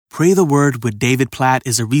Pray the Word with David Platt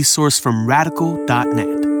is a resource from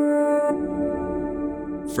radical.net.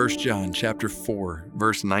 1 John chapter 4,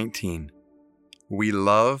 verse 19. We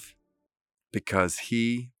love because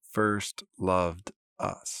he first loved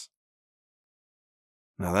us.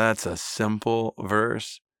 Now that's a simple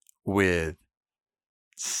verse with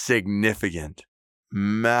significant,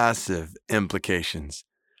 massive implications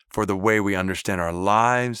for the way we understand our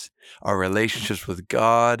lives, our relationships with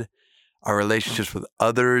God, our relationships with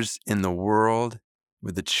others in the world,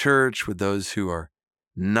 with the church, with those who are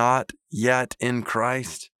not yet in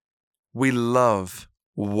Christ. We love.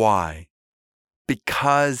 Why?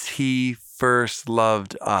 Because he first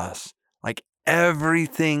loved us. Like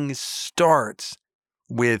everything starts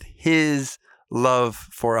with his love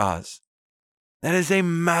for us. That is a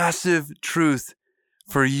massive truth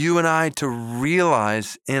for you and I to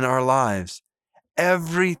realize in our lives.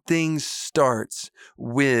 Everything starts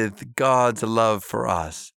with God's love for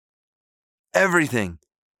us. Everything.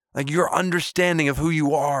 Like your understanding of who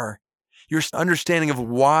you are, your understanding of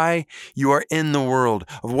why you are in the world,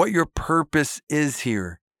 of what your purpose is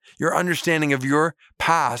here, your understanding of your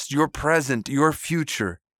past, your present, your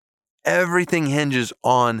future. Everything hinges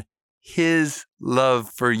on his love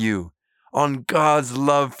for you, on God's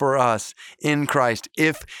love for us in Christ.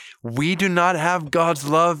 If we do not have God's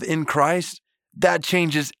love in Christ, that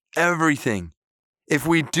changes everything. If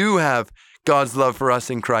we do have God's love for us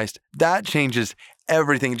in Christ, that changes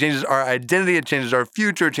everything. It changes our identity, it changes our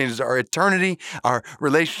future, it changes our eternity, our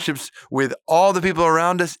relationships with all the people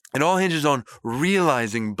around us. It all hinges on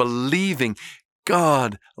realizing, believing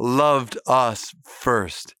God loved us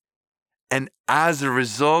first. And as a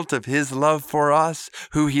result of his love for us,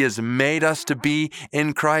 who he has made us to be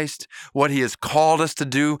in Christ, what he has called us to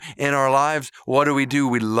do in our lives, what do?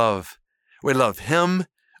 We love. We love him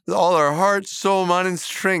with all our heart, soul, mind, and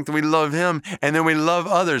strength. We love him, and then we love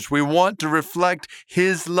others. We want to reflect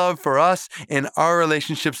his love for us in our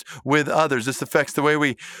relationships with others. This affects the way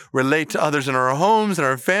we relate to others in our homes and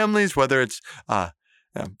our families, whether it's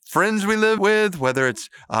friends we live with, whether it's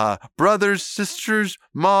brothers, sisters,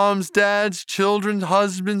 moms, dads, children,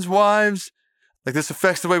 husbands, wives. Like this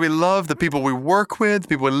affects the way we love the people we work with,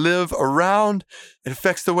 people we live around. It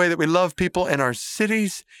affects the way that we love people in our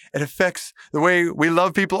cities. It affects the way we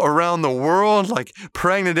love people around the world, like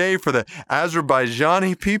praying today for the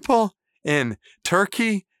Azerbaijani people in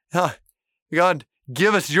Turkey. God,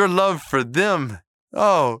 give us your love for them.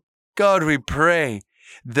 Oh, God, we pray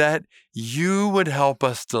that you would help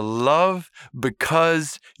us to love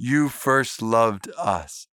because you first loved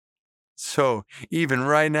us. So even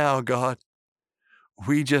right now, God,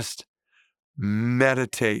 we just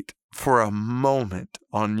meditate for a moment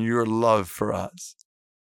on your love for us.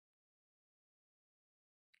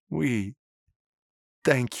 We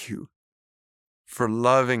thank you for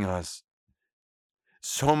loving us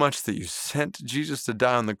so much that you sent Jesus to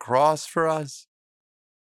die on the cross for us.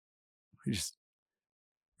 We just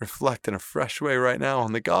reflect in a fresh way right now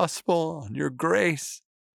on the gospel, on your grace,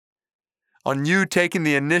 on you taking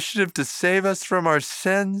the initiative to save us from our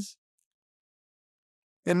sins.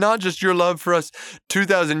 And not just your love for us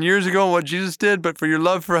 2,000 years ago and what Jesus did, but for your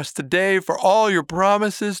love for us today, for all your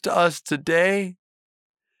promises to us today,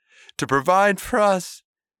 to provide for us,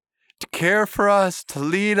 to care for us, to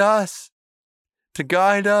lead us, to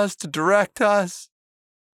guide us, to direct us.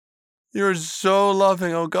 You're so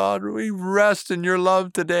loving, oh God. We rest in your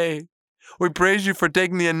love today. We praise you for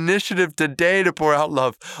taking the initiative today to pour out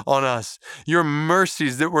love on us. Your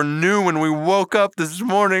mercies that were new when we woke up this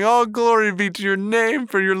morning. All glory be to your name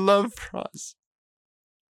for your love for us.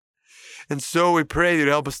 And so we pray that you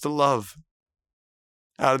help us to love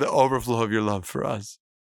out of the overflow of your love for us.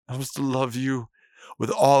 Help us to love you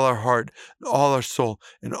with all our heart, and all our soul,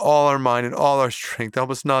 and all our mind, and all our strength.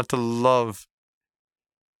 Help us not to love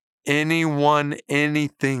anyone,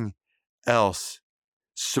 anything else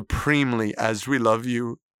supremely as we love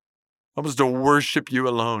you. Help us to worship you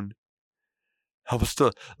alone. Help us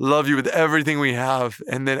to love you with everything we have.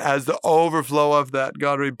 And then as the overflow of that,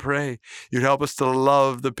 God, we pray you'd help us to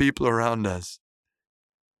love the people around us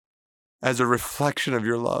as a reflection of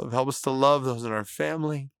your love. Help us to love those in our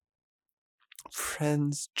family,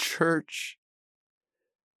 friends, church.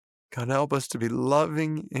 God, help us to be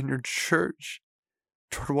loving in your church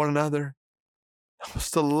toward one another. Help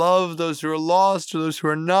us to love those who are lost or those who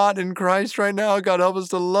are not in Christ right now. God, help us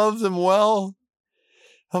to love them well.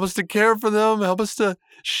 Help us to care for them. Help us to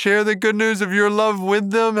share the good news of your love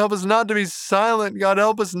with them. Help us not to be silent. God,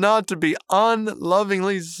 help us not to be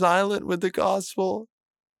unlovingly silent with the gospel.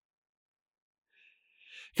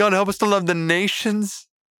 God, help us to love the nations.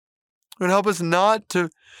 God, help us not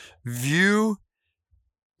to view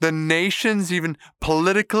the nations, even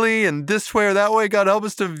politically and this way or that way. God, help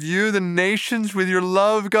us to view the nations with your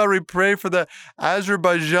love. God, we pray for the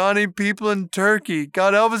Azerbaijani people in Turkey.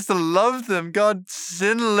 God, help us to love them. God,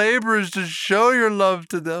 send laborers to show your love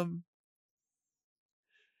to them.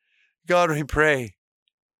 God, we pray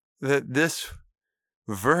that this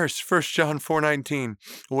verse, 1 John 4:19,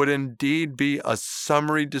 would indeed be a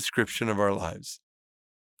summary description of our lives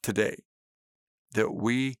today. That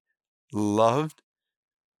we loved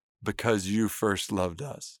because you first loved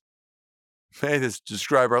us. May this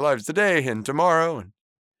describe our lives today and tomorrow and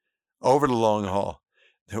over the long haul,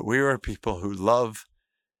 that we are people who love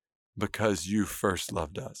because you first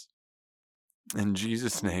loved us. In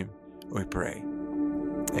Jesus' name we pray.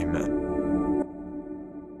 Amen.